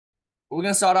We're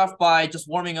going to start off by just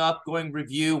warming up, going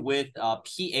review with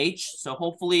pH. So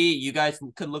hopefully you guys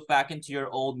could look back into your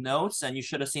old notes and you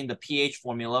should have seen the pH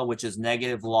formula, which is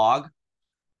negative log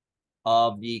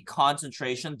of the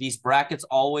concentration. These brackets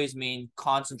always mean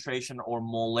concentration or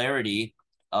molarity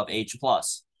of H+.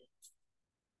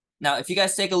 Now, if you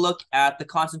guys take a look at the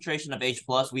concentration of H+,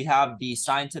 we have the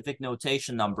scientific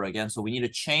notation number again. So we need to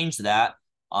change that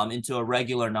into a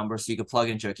regular number so you can plug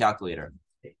into a calculator.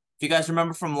 If you guys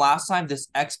remember from last time, this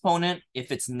exponent,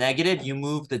 if it's negative, you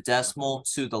move the decimal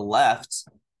to the left.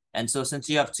 And so since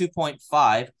you have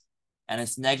 2.5 and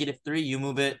it's -3, you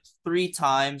move it 3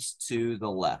 times to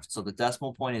the left. So the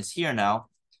decimal point is here now.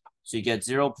 So you get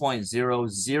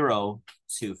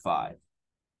 0.0025.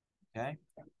 Okay.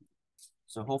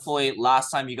 So hopefully last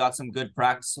time you got some good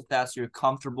practice with that, so you're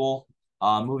comfortable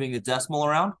moving the decimal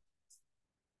around.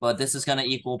 But this is going to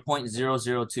equal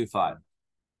 0.0025.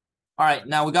 All right,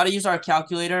 now we got to use our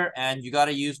calculator, and you got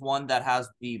to use one that has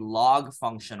the log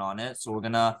function on it. So we're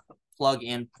going to plug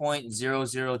in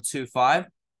 0.0025,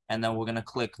 and then we're going to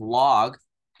click log,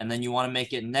 and then you want to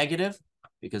make it negative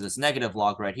because it's negative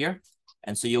log right here.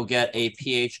 And so you'll get a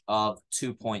pH of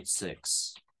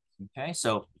 2.6. Okay,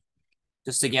 so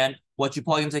just again, what you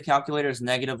plug into the calculator is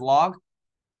negative log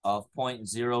of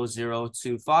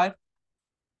 0.0025.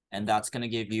 And that's going to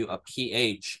give you a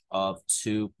pH of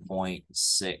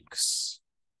 2.6.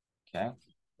 Okay.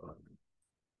 All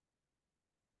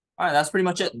right, that's pretty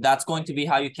much it. That's going to be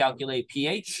how you calculate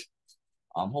pH.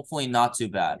 Hopefully not too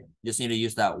bad. You just need to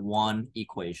use that one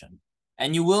equation.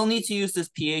 And you will need to use this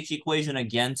pH equation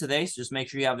again today. So just make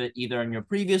sure you have it either in your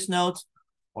previous notes,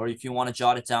 or if you want to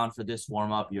jot it down for this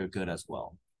warm-up, you're good as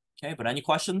well. Okay, but any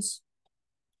questions?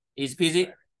 Easy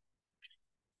peasy?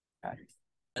 Okay.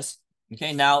 Yes.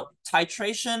 Okay, now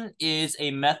titration is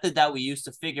a method that we use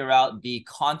to figure out the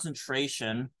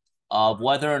concentration of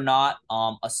whether or not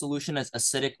a solution is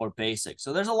acidic or basic.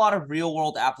 So there's a lot of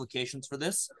real-world applications for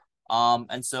this.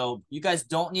 And so you guys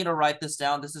don't need to write this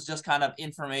down. This is just kind of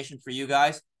information for you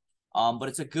guys. But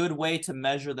it's a good way to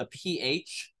measure the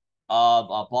pH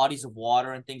of bodies of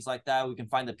water and things like that. We can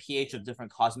find the pH of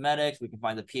different cosmetics. We can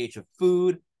find the pH of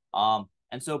food.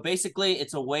 And so basically,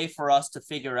 it's a way for us to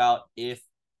figure out if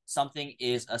something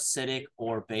is acidic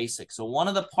or basic. So one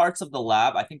of the parts of the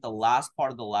lab, I think the last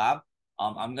part of the lab,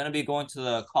 I'm going to be going to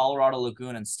the Colorado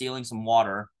Lagoon and stealing some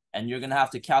water, and you're going to have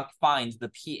to find the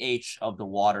pH of the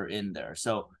water in there.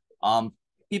 So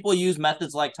people use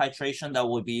methods like titration that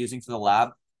we'll be using for the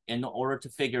lab in order to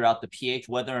figure out the pH,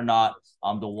 whether or not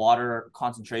the water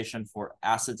concentration for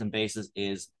acids and bases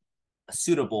is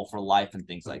suitable for life and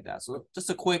things like that. So just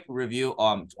a quick review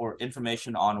or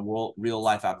information on real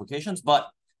life applications,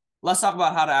 but let's talk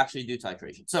about how to actually do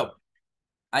titration. So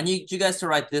I need you guys to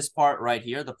write this part right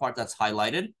here, the part that's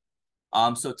highlighted.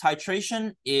 So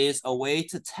titration is a way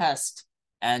to test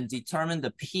and determine the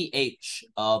pH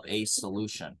of a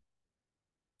solution.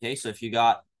 Okay, so if you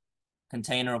got a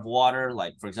container of water,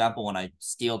 like for example, when I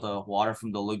steal the water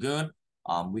from the lagoon,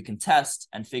 we can test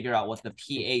and figure out what the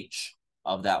pH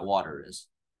of that water is.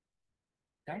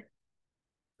 Okay.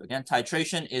 So again,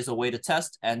 titration is a way to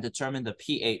test and determine the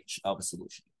pH of a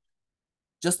solution.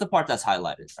 Just the part that's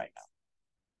highlighted right now.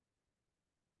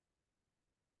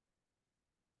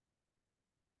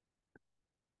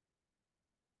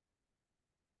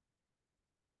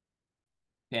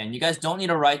 Okay, and you guys don't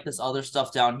need to write this other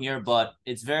stuff down here, but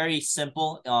it's very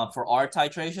simple. For our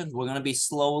titrations, we're going to be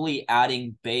slowly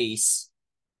adding base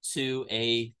to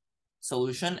a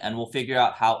solution, and we'll figure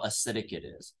out how acidic it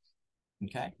is.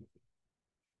 Okay.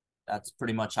 That's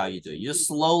pretty much how you do it. You just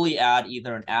slowly add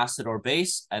either an acid or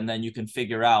base, and then you can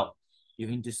figure out, you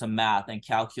can do some math and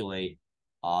calculate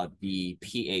the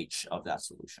pH of that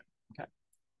solution. Okay.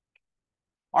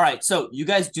 All right, so you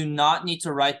guys do not need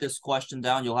to write this question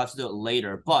down. You'll have to do it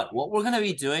later. But what we're going to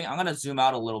be doing, I'm going to zoom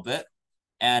out a little bit.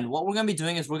 And what we're going to be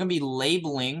doing is we're going to be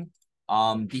labeling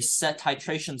the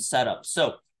titration setup.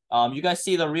 So you guys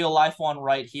see the real life one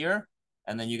right here.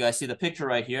 And then you guys see the picture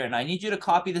right here. And I need you to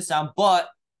copy this down, but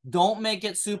don't make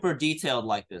it super detailed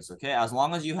like this, okay? As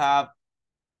long as you have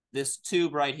this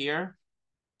tube right here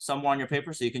somewhere on your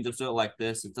paper, so you can just do it like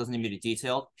this. It doesn't need to be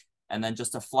detailed. And then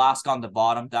just a flask on the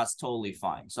bottom, that's totally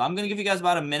fine. So I'm going to give you guys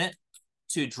about a minute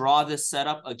to draw this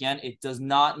setup. Again, it does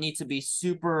not need to be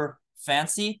super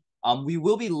fancy. We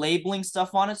will be labeling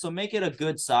stuff on it, so make it a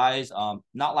good size.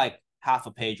 Not like half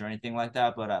a page or anything like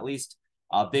that, but at least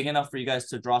big enough for you guys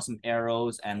to draw some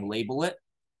arrows and label it.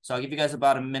 So I'll give you guys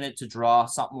about a minute to draw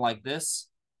something like this,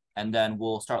 and then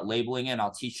we'll start labeling it, and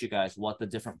I'll teach you guys what the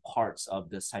different parts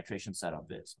of this titration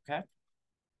setup is, okay?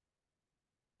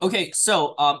 Okay,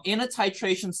 so in a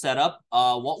titration setup,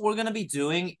 what we're gonna be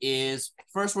doing is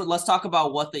first let's talk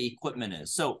about what the equipment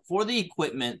is. So for the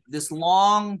equipment, this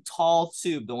long, tall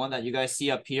tube, the one that you guys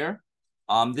see up here,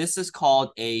 this is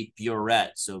called a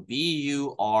burette. So B-U-R-E-T,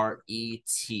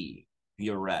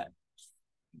 burette.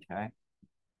 Okay.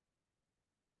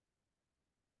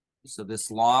 So this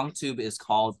long tube is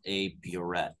called a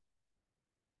burette.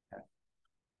 Okay.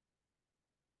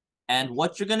 And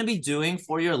what you're gonna be doing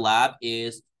for your lab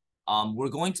is we're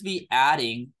going to be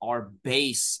adding our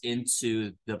base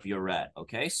into the burette,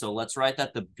 okay? So let's write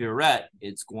that the burette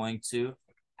is going to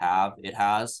have, it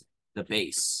has the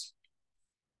base.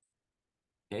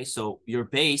 Okay, so your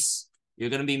base, you're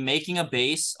going to be making a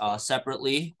base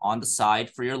separately on the side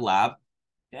for your lab,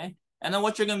 okay? And then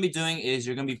what you're going to be doing is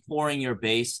you're going to be pouring your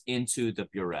base into the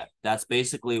burette. That's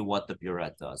basically what the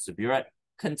burette does. The burette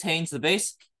contains the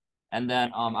base, and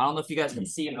then I don't know if you guys can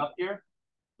see it up here,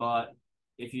 but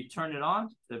if you turn it on,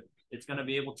 it's going to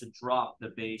be able to drop the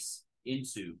base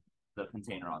into the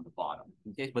container on the bottom.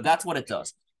 Okay, but that's what it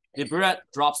does. The burette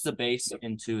drops the base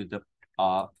into the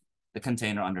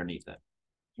container underneath it.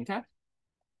 Okay.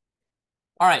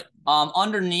 All right.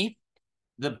 Underneath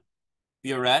the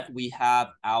burette, we have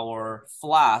our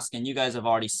flask, and you guys have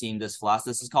already seen this flask.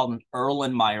 This is called an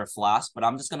Erlenmeyer flask, but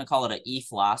I'm just going to call it an E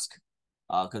flask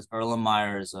because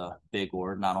Erlenmeyer is a big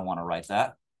word, and I don't want to write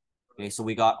that. Okay, so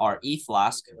we got our E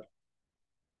flask.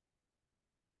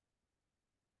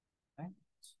 Okay.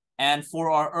 And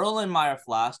for our Erlenmeyer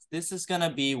flask, this is going to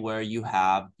be where you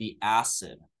have the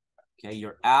acid. Okay,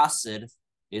 your acid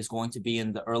is going to be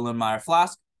in the Erlenmeyer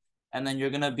flask, and then you're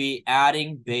going to be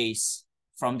adding base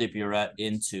from the burette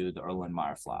into the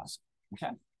Erlenmeyer flask.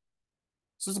 Okay.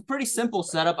 So it's a pretty simple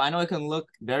setup. I know it can look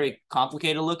very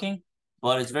complicated looking,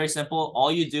 but it's very simple.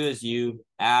 All you do is you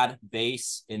add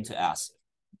base into acid.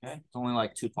 Okay, it's only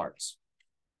like 2 parts.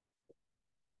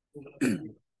 All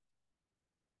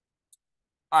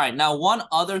right, now one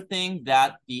other thing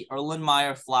that the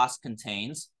Erlenmeyer flask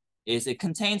contains is it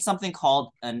contains something called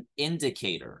an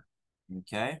indicator.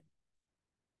 Okay.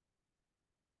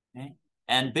 Okay.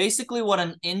 And basically what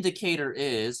an indicator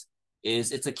is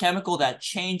it's a chemical that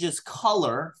changes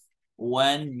color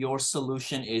when your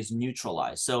solution is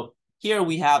neutralized. So here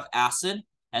we have acid.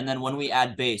 And then when we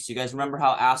add base, you guys remember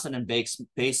how acid and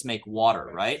base make water,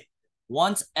 right?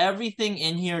 Once everything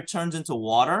in here turns into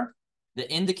water, the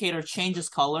indicator changes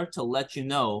color to let you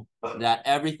know that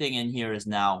everything in here is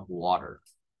now water.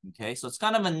 Okay, so it's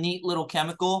kind of a neat little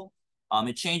chemical.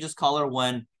 It changes color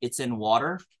when it's in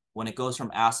water, when it goes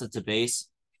from acid to base.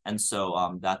 And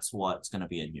so that's what's going to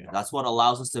be in here. That's what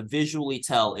allows us to visually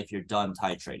tell if you're done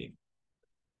titrating.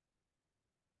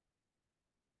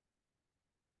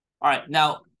 All right,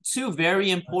 now 2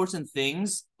 very important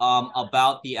things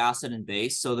about the acid and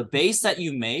base. So the base that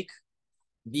you make,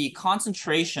 the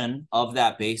concentration of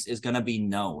that base is going to be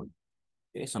known.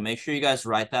 Okay, so make sure you guys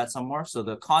write that somewhere. So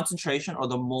the concentration or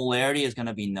the molarity is going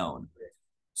to be known.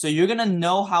 So you're going to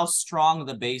know how strong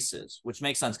the base is, which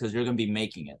makes sense because you're going to be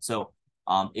making it. So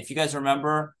if you guys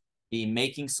remember the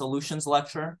making solutions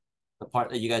lecture, the part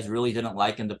that you guys really didn't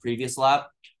like in the previous lab,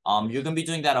 you're going to be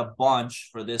doing that a bunch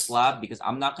for this lab because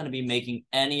I'm not going to be making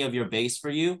any of your base for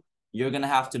you. You're going to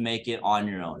have to make it on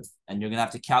your own, and you're going to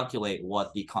have to calculate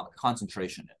what the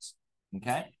concentration is.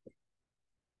 Okay.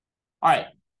 All right.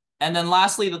 And then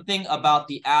lastly, the thing about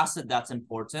the acid that's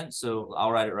important. So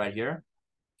I'll write it right here.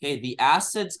 Okay. The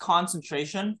acid's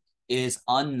concentration is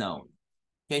unknown.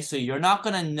 Okay. So you're not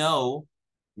going to know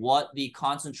what the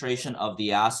concentration of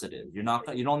the acid is. You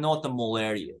don't know what the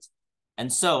molarity is.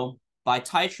 And so by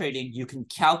titrating, you can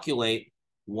calculate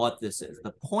what this is.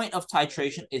 The point of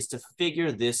titration is to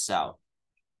figure this out.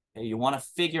 Okay, you want to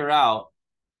figure out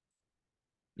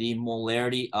the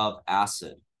molarity of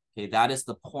acid. Okay, that is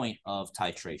the point of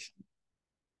titration.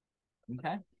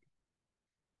 Okay.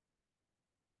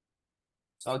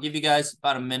 So I'll give you guys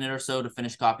about a minute or so to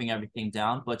finish copying everything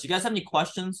down. But you guys have any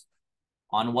questions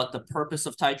on what the purpose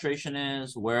of titration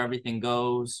is, where everything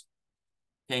goes?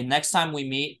 Okay, next time we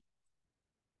meet,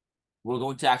 we're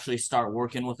going to actually start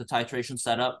working with the titration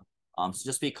setup. So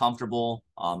just be comfortable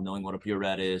knowing what a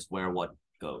burette is, where what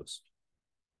goes.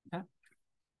 Okay.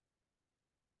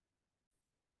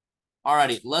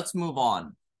 Alrighty, let's move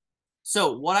on.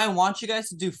 So what I want you guys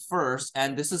to do first,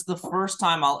 and this is the first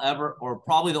time I'll ever, or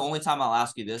probably the only time I'll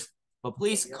ask you this, but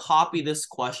please copy this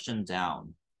question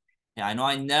down. Yeah, I know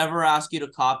I never ask you to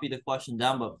copy the question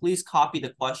down, but please copy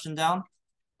the question down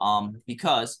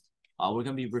because we're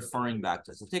going to be referring back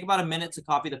to it. So take about a minute to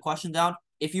copy the question down.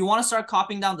 If you want to start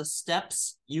copying down the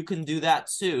steps, you can do that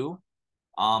too.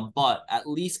 But at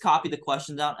least copy the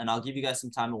question down, and I'll give you guys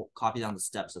some time to copy down the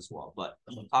steps as well. But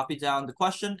copy down the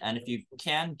question, and if you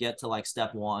can, get to like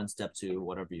step 1, step 2,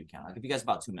 whatever you can. I'll give you guys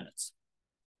about 2 minutes.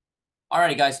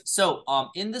 Alrighty, guys. So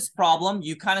in this problem,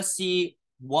 you kind of see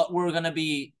what we're going to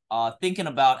be thinking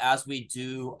about as we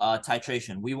do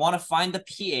titration. We want to find the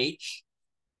pH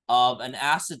of an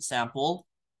acid sample,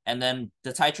 and then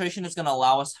the titration is going to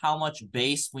allow us how much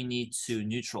base we need to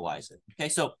neutralize it. Okay,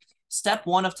 so step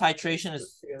 1 of titration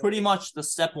is pretty much the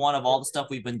step 1 of all the stuff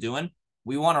we've been doing.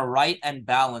 We want to write and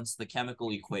balance the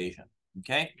chemical equation.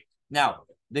 Okay, now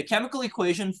the chemical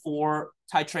equation for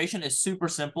titration is super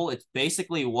simple. It's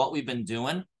basically what we've been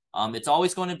doing. It's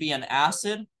always going to be an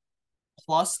acid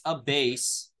plus a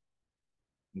base,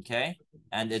 okay?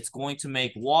 And it's going to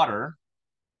make water,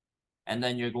 and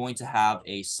then you're going to have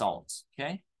a salt,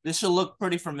 okay? This should look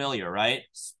pretty familiar, right?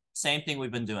 Same thing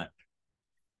we've been doing.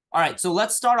 All right, so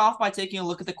let's start off by taking a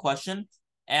look at the question,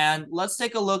 and let's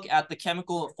take a look at the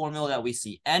chemical formula that we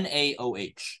see,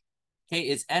 NaOH. Okay,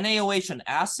 is NaOH an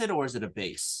acid or is it a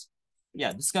base?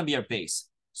 Yeah, this is going to be our base.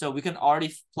 So we can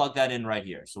already plug that in right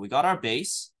here. So we got our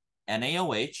base,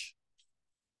 NaOH.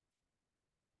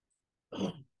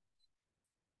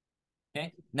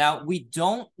 Okay, now we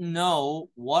don't know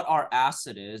what our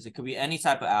acid is. It could be any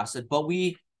type of acid, but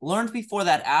we learned before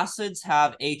that acids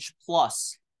have H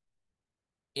plus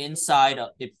inside.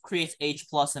 It creates H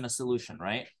plus in a solution,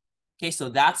 right? Okay, so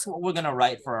that's what we're going to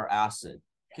write for our acid.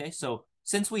 Okay, so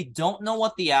since we don't know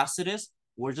what the acid is,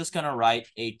 we're just going to write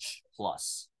H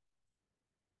plus.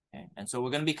 Okay, and so we're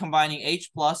going to be combining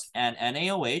H plus and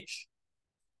NaOH.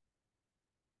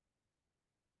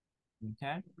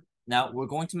 Okay, now we're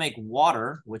going to make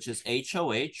water, which is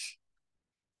HOH.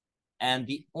 And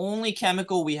the only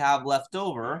chemical we have left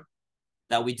over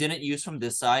that we didn't use from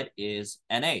this side is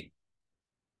Na.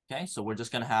 Okay, so we're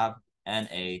just going to have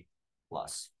Na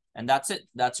plus. And that's it.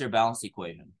 That's your balanced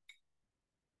equation.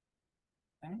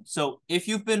 Okay. So if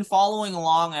you've been following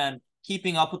along and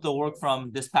keeping up with the work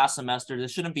from this past semester,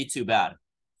 this shouldn't be too bad.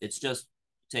 It's just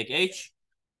take H,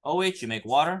 OH, you make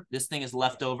water. This thing is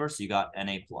left over, so you got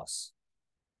Na plus.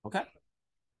 Okay?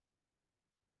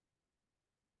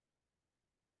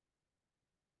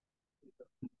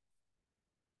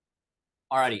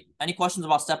 Alrighty. Any questions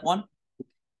about step 1?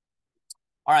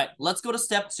 All right, let's go to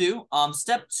step 2.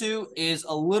 Step 2 is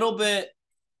a little bit,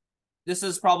 this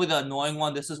is probably the annoying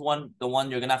one. This is the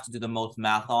one you're gonna have to do the most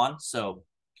math on. So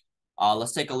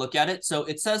let's take a look at it. So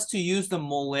it says to use the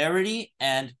molarity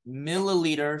and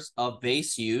milliliters of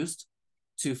base used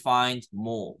to find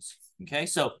moles. Okay,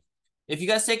 so if you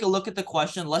guys take a look at the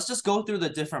question, let's just go through the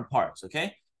different parts,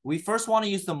 okay? We first want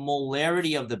to use the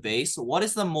molarity of the base. What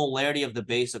is the molarity of the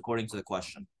base according to the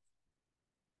question?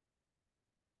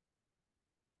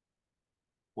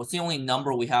 What's the only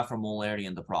number we have for molarity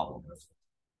in the problem?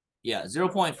 Yeah,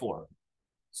 0.4.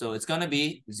 So it's going to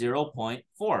be 0.4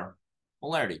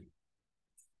 molarity.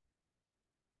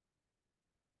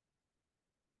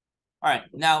 All right,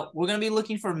 now we're going to be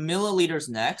looking for milliliters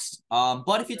next.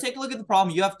 But if you take a look at the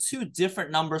problem, you have 2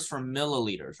 different numbers for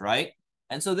milliliters, right?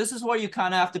 And so this is where you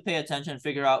kind of have to pay attention and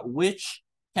figure out which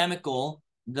chemical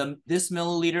this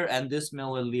milliliter and this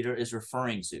milliliter is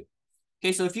referring to.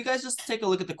 Okay, so if you guys just take a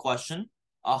look at the question,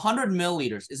 100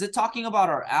 milliliters, is it talking about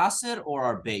our acid or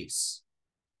our base?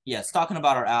 Yeah, it's talking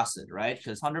about our acid, right?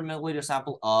 Because 100 milliliter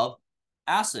sample of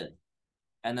acid,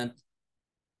 and then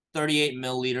 38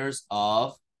 milliliters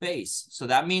of base. So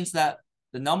that means that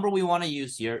the number we want to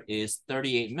use here is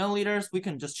 38 milliliters. We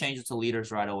can just change it to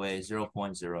liters right away,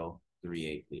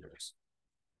 0.038 liters.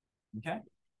 Okay.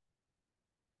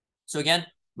 So again,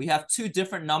 we have 2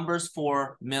 different numbers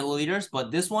for milliliters,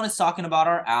 but this one is talking about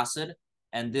our acid,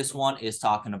 and this one is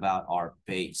talking about our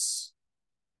base.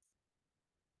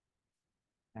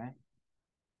 Okay.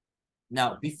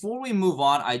 Now, before we move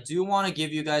on, I do want to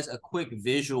give you guys a quick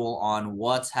visual on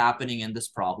what's happening in this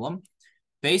problem.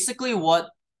 Basically, what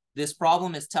this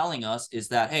problem is telling us is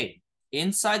that, hey,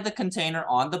 inside the container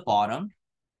on the bottom,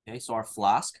 okay, so our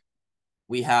flask,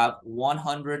 we have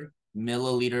 100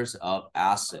 milliliters of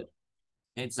acid.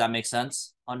 Okay, does that make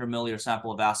sense? 100 milliliter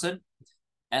sample of acid.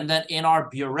 And then in our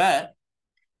burette,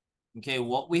 okay,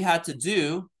 what we had to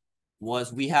do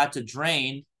was we had to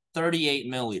drain 38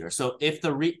 milliliters. So if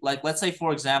let's say,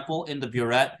 for example, in the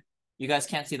burette, you guys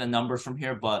can't see the numbers from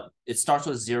here, but it starts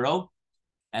with 0,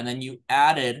 and then you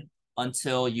added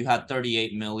until you had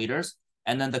 38 milliliters,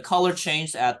 and then the color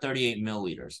changed at 38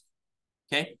 milliliters.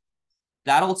 Okay,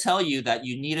 that'll tell you that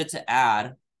you needed to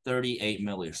add 38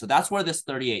 milliliters. So that's where this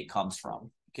 38 comes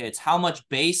from. Okay, it's how much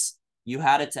base you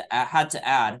had to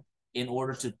add in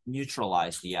order to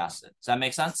neutralize the acid. Does that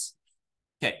make sense?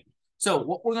 Okay, So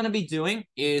what we're going to be doing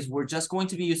is we're just going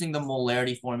to be using the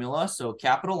molarity formula. So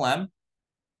capital M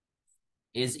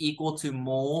is equal to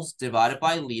moles divided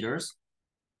by liters.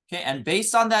 Okay, and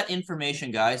based on that information,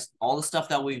 guys, all the stuff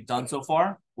that we've done so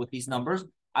far with these numbers,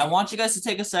 I want you guys to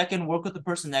take a second, work with the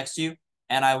person next to you,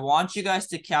 and I want you guys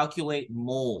to calculate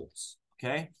moles,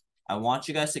 okay? I want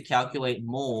you guys to calculate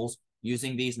moles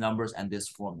using these numbers and this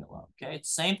formula, okay?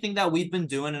 It's the same thing that we've been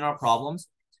doing in our problems.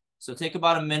 So take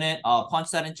about a minute,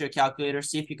 punch that into your calculator,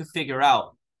 see if you can figure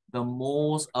out the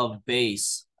moles of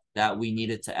base that we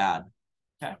needed to add,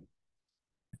 okay?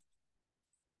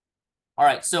 All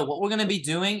right, so what we're going to be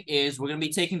doing is we're going to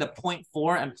be taking the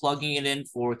 0.4 and plugging it in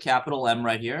for capital M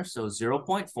right here. So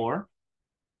 0.4.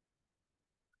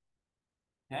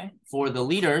 Okay, for the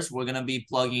liters, we're going to be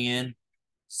plugging in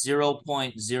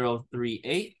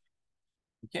 0.038.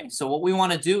 Okay, so what we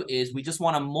want to do is we just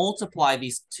want to multiply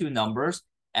these two numbers,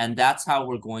 and that's how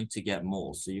we're going to get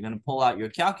moles. So you're going to pull out your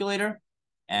calculator,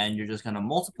 and you're just going to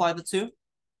multiply the two.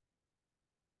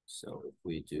 So if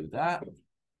we do that,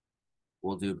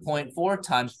 we'll do 0.4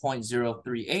 times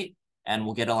 0.038, and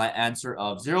we'll get an answer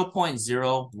of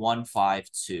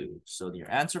 0.0152. So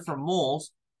your answer for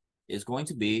moles is going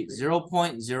to be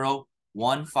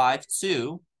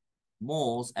 0.0152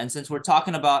 moles. And since we're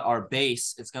talking about our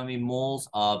base, it's going to be moles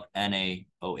of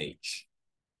NaOH.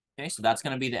 Okay, so that's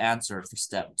going to be the answer for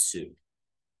step 2.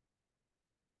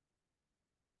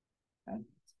 Okay.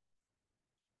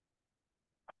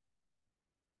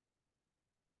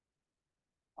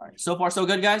 All right, so far so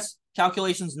good, guys.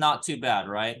 Calculation's not too bad,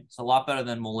 right? It's a lot better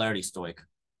than molarity stoic.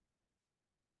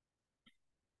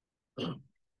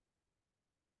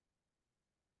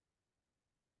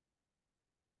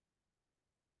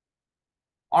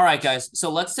 All right, guys.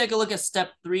 So let's take a look at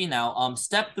step 3 now.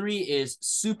 Step 3 is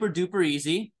super duper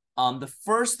easy. The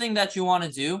first thing that you want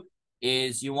to do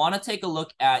is you want to take a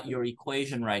look at your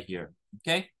equation right here.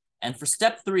 Okay. And for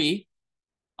step 3,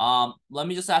 let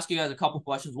me just ask you guys a couple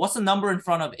questions. What's the number in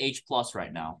front of H plus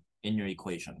right now in your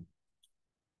equation?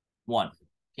 1.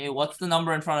 Okay. What's the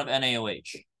number in front of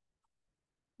NaOH?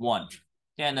 1. Okay.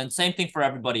 And then same thing for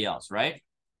everybody else, right?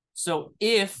 So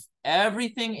if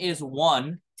everything is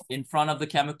 1 in front of the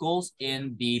chemicals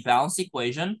in the balanced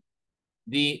equation,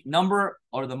 the number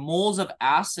or the moles of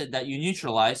acid that you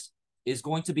neutralized is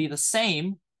going to be the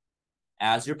same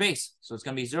as your base. So it's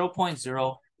going to be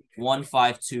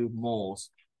 0.0152 moles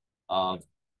of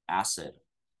acid.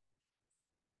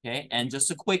 Okay, and just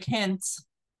a quick hint,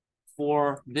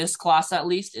 for this class at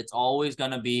least, it's always going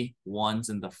to be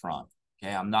 1s in the front.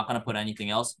 Okay, I'm not going to put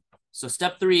anything else. So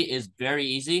step 3 is very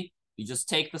easy. You just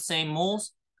take the same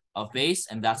moles of base,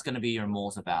 and that's going to be your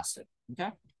moles of acid. Okay.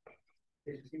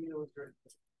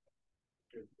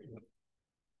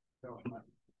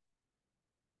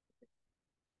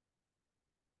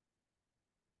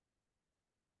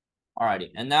 Alrighty,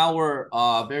 and now we're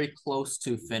very close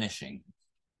to finishing.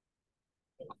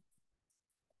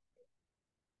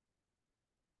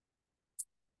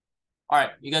 All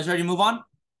right, you guys ready to move on?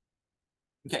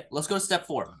 Okay, let's go to step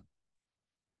 4.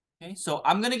 Okay, so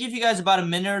I'm gonna give you guys about a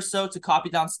minute or so to copy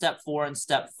down step 4 and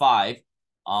step 5.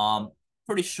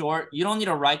 Pretty short. You don't need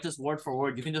to write this word for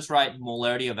word. You can just write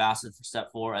molarity of acid for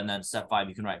step 4, and then step 5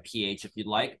 you can write pH if you'd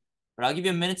like. But I'll give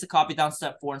you a minute to copy down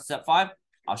step 4 and step 5.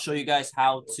 I'll show you guys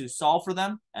how to solve for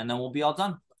them, and then we'll be all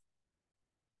done.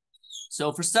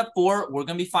 So for step 4, we're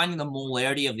gonna be finding the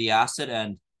molarity of the acid,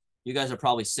 and you guys are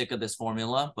probably sick of this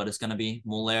formula, but it's gonna be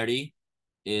molarity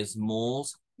is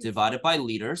moles divided by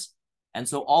liters. And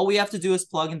so all we have to do is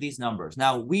plug in these numbers.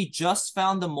 Now, we just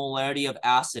found the molarity of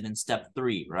acid in step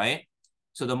 3, right?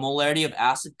 So the molarity of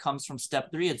acid comes from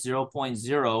step 3 at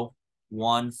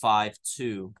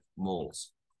 0.0152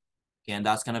 moles. Okay, and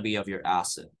that's going to be of your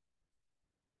acid.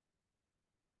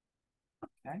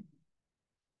 Okay.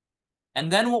 And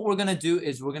then what we're going to do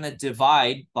is we're going to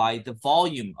divide by the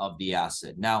volume of the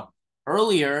acid. Now,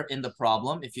 earlier in the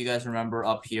problem, if you guys remember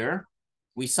up here,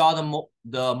 we saw the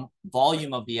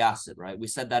volume of the acid, right? We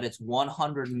said that it's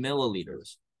 100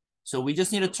 milliliters. So we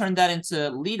just need to turn that into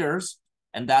liters,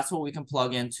 and that's what we can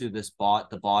plug into this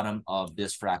the bottom of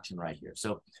this fraction right here.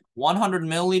 So 100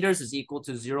 milliliters is equal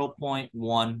to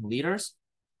 0.1 liters.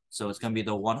 So it's going to be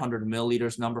the 100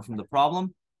 milliliters number from the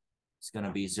problem. It's going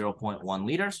to be 0.1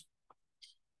 liters.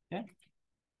 Okay.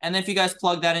 And then if you guys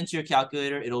plug that into your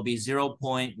calculator, it'll be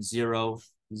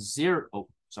 0.0, oh,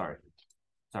 sorry,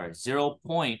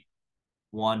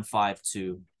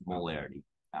 0.152 molarity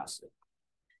acid.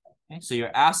 Okay, so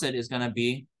your acid is going to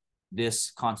be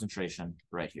this concentration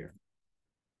right here.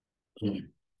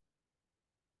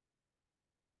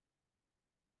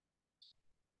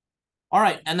 All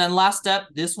right, and then last step,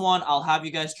 this one I'll have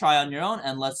you guys try on your own,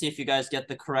 and let's see if you guys get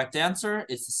the correct answer.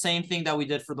 It's the same thing that we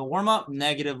did for the warm-up,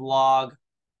 negative log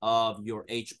of your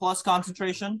H plus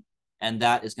concentration, and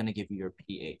that is going to give you your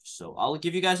pH. So I'll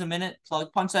give you guys a minute,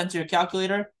 punch that into your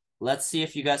calculator. Let's see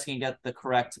if you guys can get the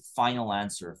correct final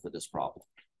answer for this problem.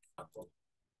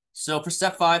 So for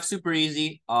step 5, super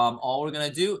easy. All we're going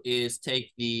to do is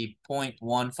take the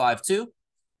 0.152.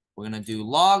 We're going to do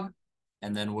log,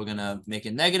 and then we're going to make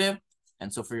it negative.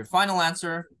 And so for your final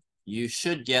answer, you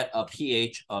should get a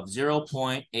pH of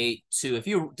 0.82. If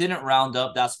you didn't round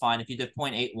up, that's fine. If you did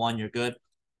 0.81, you're good.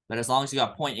 But as long as you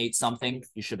got 0.8 something,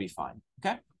 you should be fine.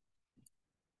 Okay.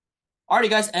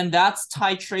 Alrighty, guys. And that's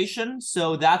titration.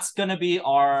 So that's going to be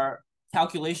our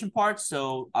calculation part.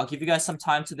 So I'll give you guys some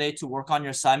time today to work on your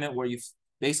assignment where you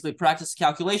basically practice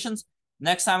calculations.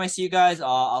 Next time I see you guys,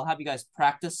 I'll have you guys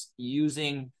practice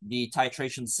using the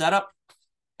titration setup.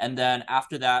 And then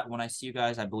after that, when I see you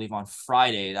guys, I believe on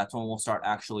Friday, that's when we'll start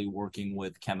actually working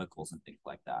with chemicals and things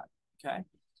like that. Okay.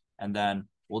 And then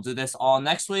we'll do this all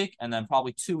next week and then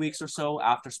probably 2 weeks or so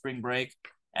after spring break.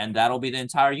 And that'll be the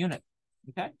entire unit.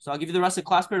 Okay. So I'll give you the rest of the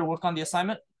class period to work on the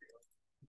assignment.